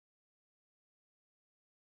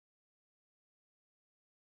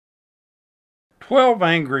12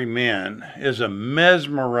 Angry Men is a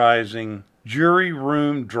mesmerizing jury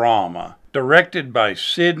room drama directed by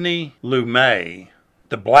Sidney Lumet.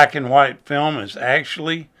 The black and white film is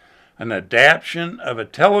actually an adaptation of a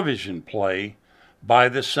television play by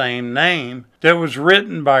the same name that was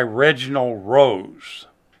written by Reginald Rose.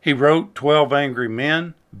 He wrote 12 Angry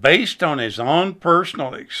Men based on his own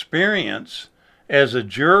personal experience as a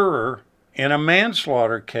juror in a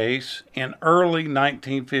manslaughter case in early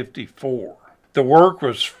 1954. The work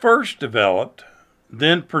was first developed,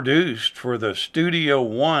 then produced for the Studio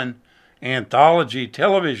One anthology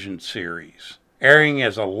television series, airing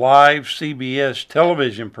as a live CBS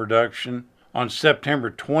television production on September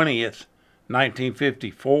 20th,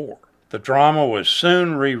 1954. The drama was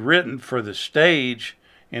soon rewritten for the stage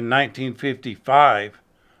in 1955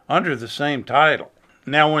 under the same title.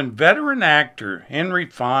 Now, when veteran actor Henry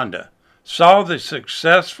Fonda saw the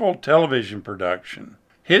successful television production,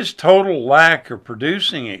 his total lack of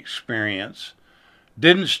producing experience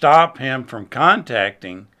didn't stop him from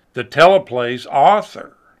contacting the teleplay's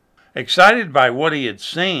author. Excited by what he had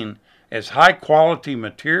seen as high-quality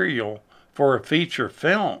material for a feature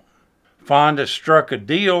film, Fonda struck a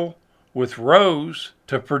deal with Rose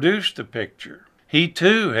to produce the picture. He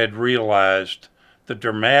too had realized the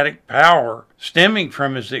dramatic power stemming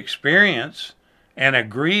from his experience and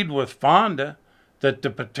agreed with Fonda that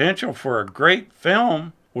the potential for a great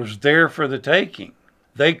film was there for the taking.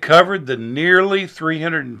 They covered the nearly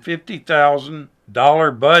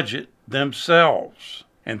 $350,000 budget themselves,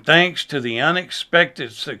 and thanks to the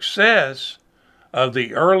unexpected success of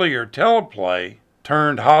the earlier teleplay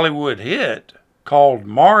turned Hollywood hit called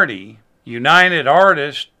Marty, United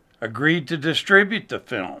Artists agreed to distribute the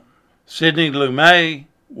film. Sidney Lumet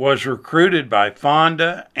was recruited by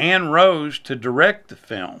Fonda and Rose to direct the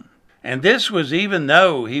film, and this was even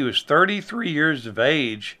though he was 33 years of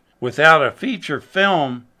age without a feature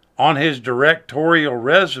film on his directorial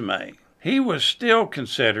resume. He was still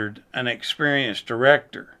considered an experienced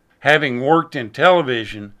director, having worked in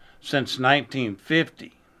television since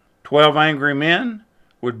 1950. 12 Angry Men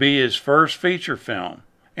would be his first feature film,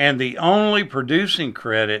 and the only producing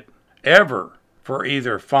credit ever for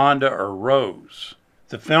either Fonda or Rose.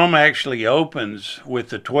 The film actually opens with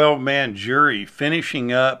the 12-man jury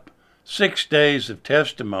finishing up 6 days of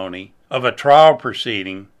testimony of a trial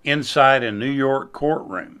proceeding inside a New York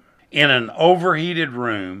courtroom. In an overheated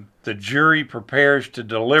room, the jury prepares to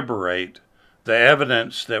deliberate the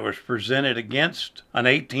evidence that was presented against an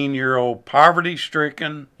 18-year-old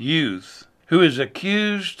poverty-stricken youth who is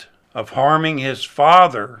accused of harming his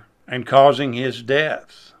father and causing his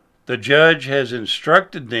death. The judge has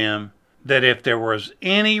instructed them that if there was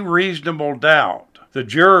any reasonable doubt, the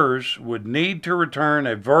jurors would need to return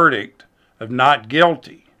a verdict of not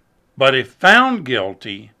guilty. But if found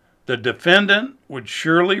guilty, the defendant would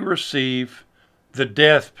surely receive the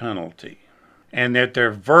death penalty, and that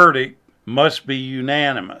their verdict must be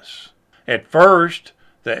unanimous. At first,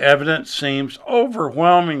 the evidence seems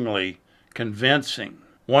overwhelmingly convincing.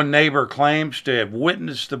 One neighbor claims to have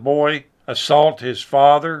witnessed the boy assault his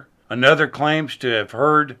father. Another claims to have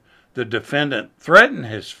heard the defendant threaten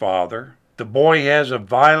his father. The boy has a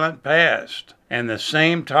violent past, and the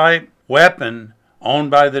same type weapon owned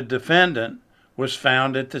by the defendant was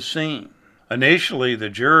found at the scene. Initially, the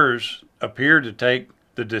jurors appeared to take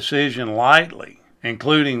the decision lightly,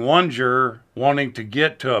 including one juror wanting to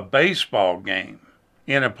get to a baseball game.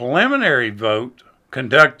 In a preliminary vote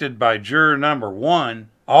conducted by juror number 1,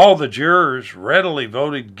 all the jurors readily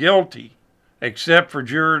voted guilty except for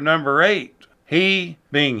juror number 8. He,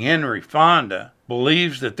 being Henry Fonda,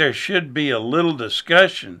 believes that there should be a little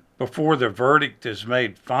discussion before the verdict is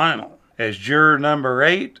made final, as juror number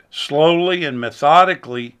 8 slowly and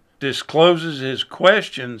methodically discloses his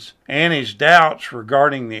questions and his doubts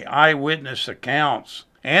regarding the eyewitness accounts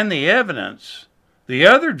and the evidence. The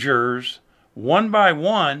other jurors, one by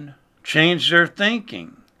one, change their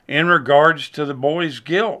thinking in regards to the boy's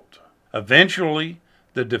guilt. Eventually,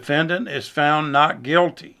 the defendant is found not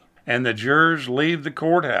guilty, and the jurors leave the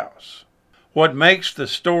courthouse. What makes the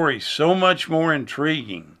story so much more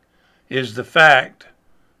intriguing is the fact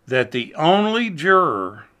that the only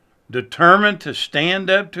juror determined to stand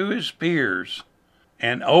up to his peers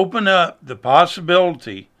and open up the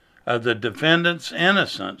possibility of the defendant's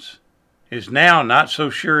innocence is now not so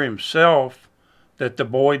sure himself that the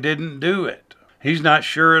boy didn't do it. He's not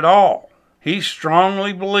sure at all. He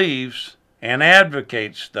strongly believes and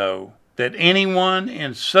advocates, though, that anyone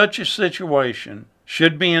in such a situation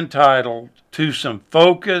should be entitled to some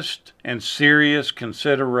focused and serious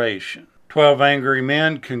consideration. 12 Angry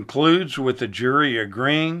Men concludes with the jury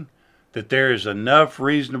agreeing that there is enough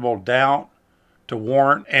reasonable doubt to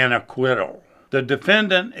warrant an acquittal. The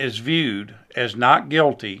defendant is viewed as not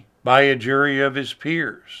guilty by a jury of his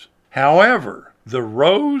peers. However, the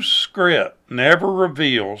Rose script never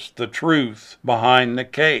reveals the truth behind the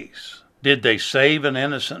case. Did they save an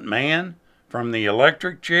innocent man from the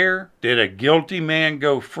electric chair? Did a guilty man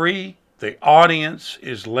go free? The audience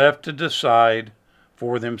is left to decide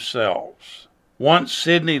for themselves. Once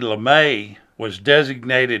Sidney Lumet was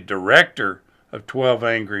designated director of 12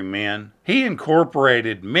 Angry Men, he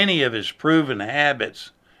incorporated many of his proven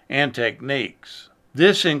habits and techniques.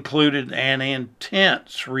 This included an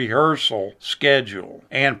intense rehearsal schedule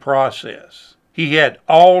and process. He had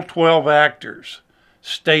all 12 actors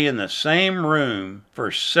stay in the same room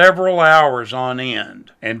for several hours on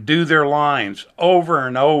end and do their lines over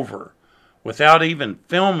and over without even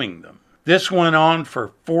filming them. This went on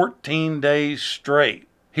for 14 days straight.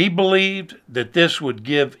 He believed that this would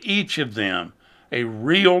give each of them a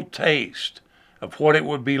real taste of what it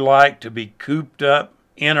would be like to be cooped up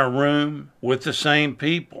in a room with the same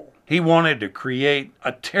people. He wanted to create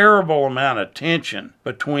a terrible amount of tension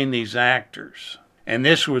between these actors, and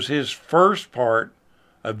this was his first part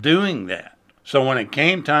of doing that. So when it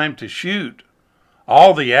came time to shoot,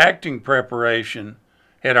 all the acting preparation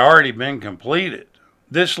had already been completed.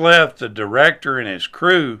 This left the director and his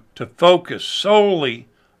crew to focus solely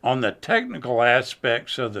on the technical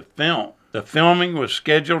aspects of the film. The filming was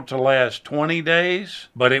scheduled to last 20 days,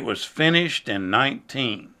 but it was finished in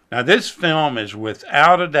 19. Now, this film is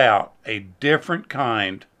without a doubt a different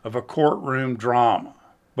kind of a courtroom drama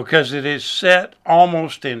because it is set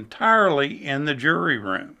almost entirely in the jury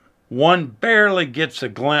room. One barely gets a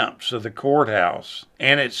glimpse of the courthouse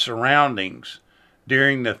and its surroundings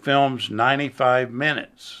during the film's 95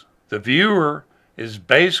 minutes. The viewer is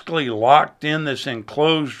basically locked in this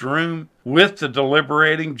enclosed room with the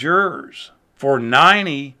deliberating jurors for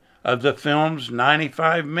 90 of the film's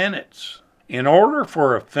 95 minutes. In order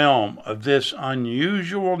for a film of this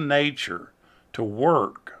unusual nature to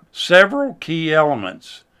work, several key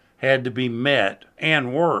elements had to be met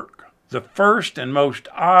and work. The first and most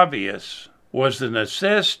obvious was the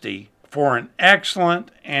necessity for an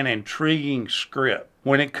excellent and intriguing script.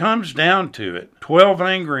 When it comes down to it, 12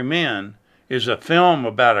 Angry Men is a film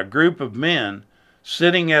about a group of men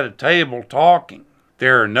sitting at a table talking.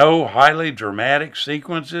 There are no highly dramatic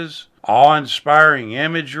sequences, awe-inspiring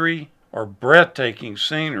imagery, or breathtaking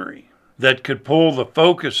scenery that could pull the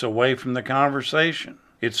focus away from the conversation.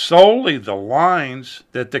 It's solely the lines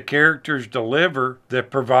that the characters deliver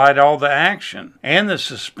that provide all the action and the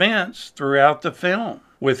suspense throughout the film.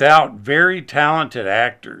 Without very talented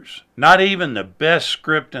actors, not even the best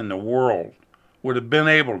script in the world would have been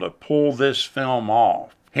able to pull this film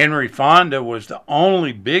off. Henry Fonda was the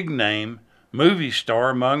only big-name movie star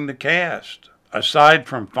among the cast. Aside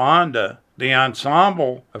from Fonda, the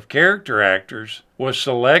ensemble of character actors was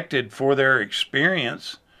selected for their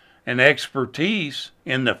experience and expertise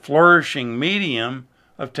in the flourishing medium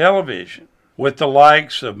of television, with the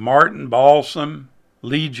likes of Martin Balsam,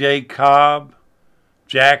 Lee J. Cobb,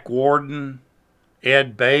 Jack Warden,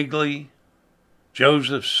 Ed Begley,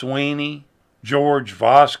 Joseph Sweeney, George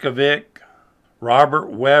Voskovic, Robert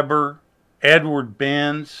Webber, Edward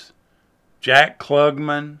Benz, Jack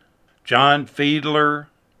Klugman, John Fiedler,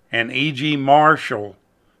 and E.G. Marshall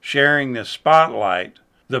sharing the spotlight.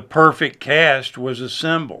 The perfect cast was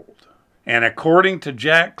assembled. And according to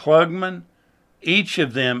Jack Klugman, each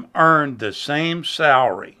of them earned the same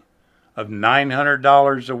salary of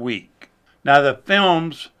 $900 a week. Now, the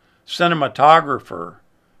film's cinematographer,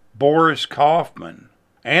 Boris Kaufman,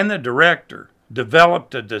 and the director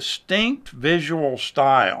developed a distinct visual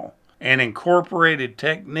style and incorporated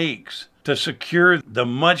techniques to secure the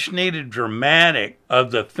much-needed dramatic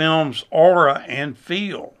of the film's aura and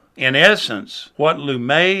feel. In essence, what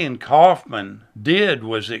Lumet and Kaufman did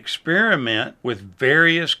was experiment with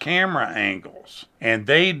various camera angles, and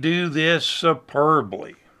they do this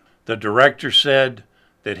superbly. The director said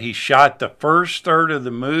that he shot the first third of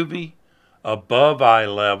the movie above eye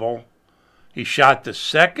level. He shot the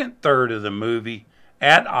second third of the movie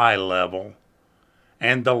at eye level,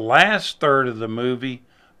 and the last third of the movie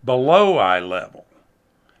below eye level.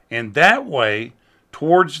 And that way,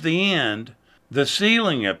 towards the end, the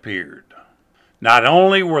ceiling appeared. Not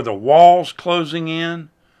only were the walls closing in,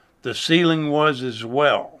 the ceiling was as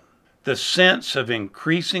well. The sense of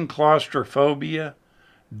increasing claustrophobia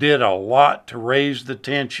did a lot to raise the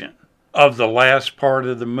tension of the last part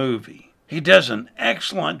of the movie. He does an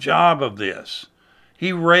excellent job of this.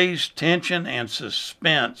 He raised tension and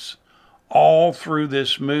suspense all through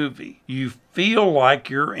this movie. You feel like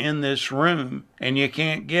you're in this room and you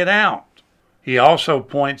can't get out. He also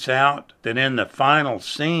points out that in the final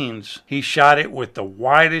scenes, he shot it with the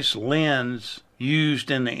widest lens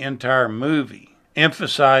used in the entire movie,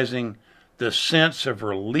 emphasizing the sense of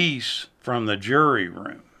release from the jury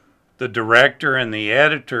room. The director and the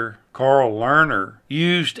editor, Carl Lerner,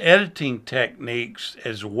 used editing techniques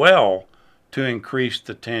as well to increase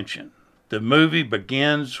the tension. The movie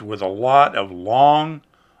begins with a lot of long,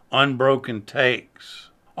 unbroken takes,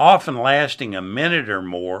 often lasting a minute or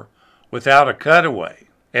more without a cutaway.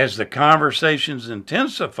 As the conversations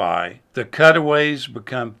intensify, the cutaways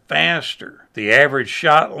become faster. The average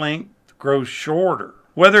shot length grows shorter.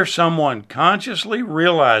 Whether someone consciously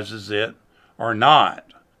realizes it or not,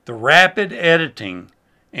 the rapid editing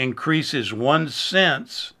increases one's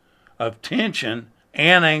sense of tension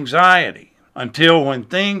and anxiety until when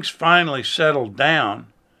things finally settle down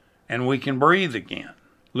and we can breathe again.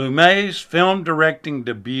 Lumet's film directing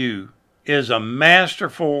debut is a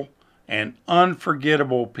masterful and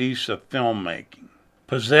unforgettable piece of filmmaking,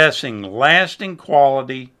 possessing lasting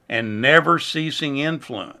quality and never-ceasing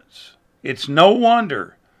influence. It's no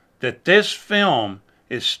wonder that this film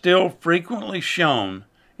is still frequently shown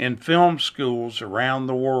in film schools around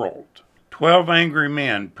the world. 12 Angry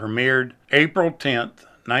Men premiered April 10th,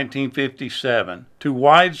 1957, to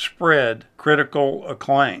widespread critical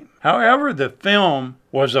acclaim. However, the film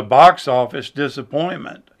was a box office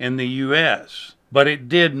disappointment in the U.S., but it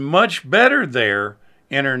did much better there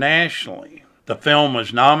internationally. The film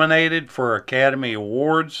was nominated for Academy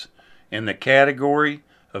Awards in the category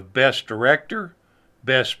of Best Director,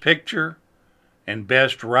 Best Picture, and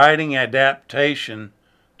Best Writing Adaptation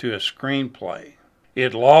to a Screenplay.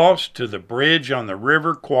 It lost to The Bridge on the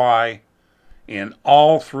River Kwai in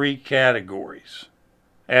all three categories.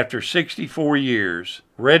 After 64 years,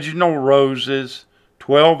 Reginald Rose's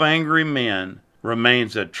 12 Angry Men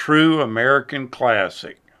remains a true American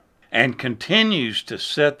classic and continues to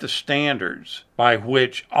set the standards by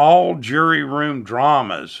which all jury room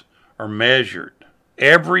dramas are measured.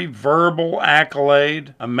 Every verbal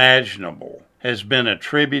accolade imaginable has been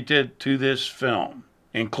attributed to this film,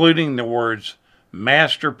 including the words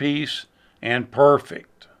masterpiece and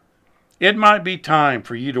perfect. It might be time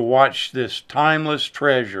for you to watch this timeless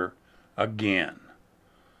treasure again.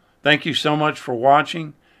 Thank you so much for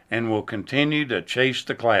watching, and we'll continue to chase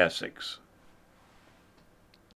the classics.